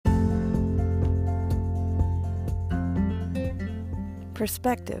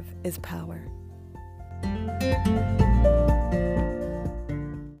Perspective is power.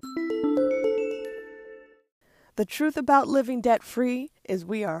 The truth about living debt-free is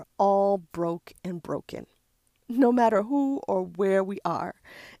we are all broke and broken. No matter who or where we are,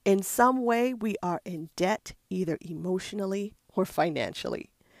 in some way we are in debt, either emotionally or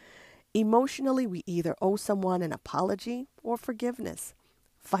financially. Emotionally, we either owe someone an apology or forgiveness.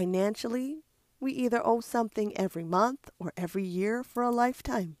 Financially, we either owe something every month or every year for a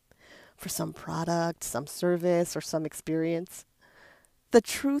lifetime, for some product, some service, or some experience. The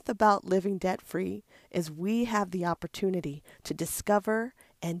truth about living debt-free is we have the opportunity to discover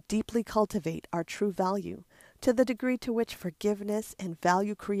and deeply cultivate our true value to the degree to which forgiveness and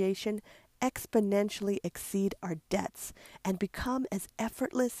value creation exponentially exceed our debts and become as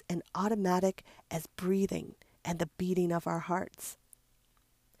effortless and automatic as breathing and the beating of our hearts.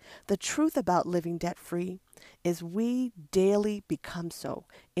 The truth about living debt-free is we daily become so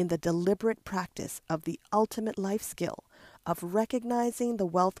in the deliberate practice of the ultimate life skill of recognizing the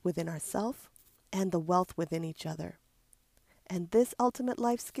wealth within ourselves and the wealth within each other. And this ultimate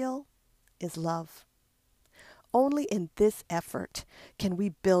life skill is love. Only in this effort can we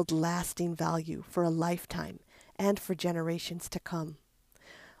build lasting value for a lifetime and for generations to come.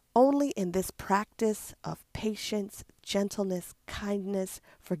 Only in this practice of patience, gentleness, kindness,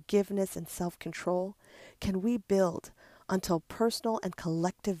 forgiveness, and self-control can we build until personal and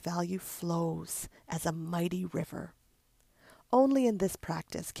collective value flows as a mighty river. Only in this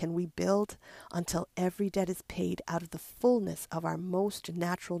practice can we build until every debt is paid out of the fullness of our most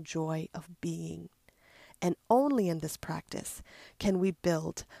natural joy of being. And only in this practice can we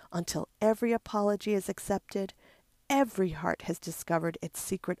build until every apology is accepted, every heart has discovered its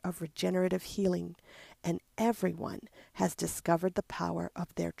secret of regenerative healing, and everyone has discovered the power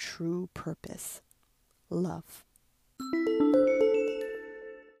of their true purpose, love.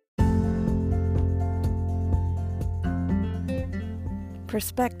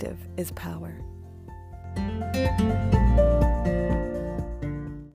 Perspective is power.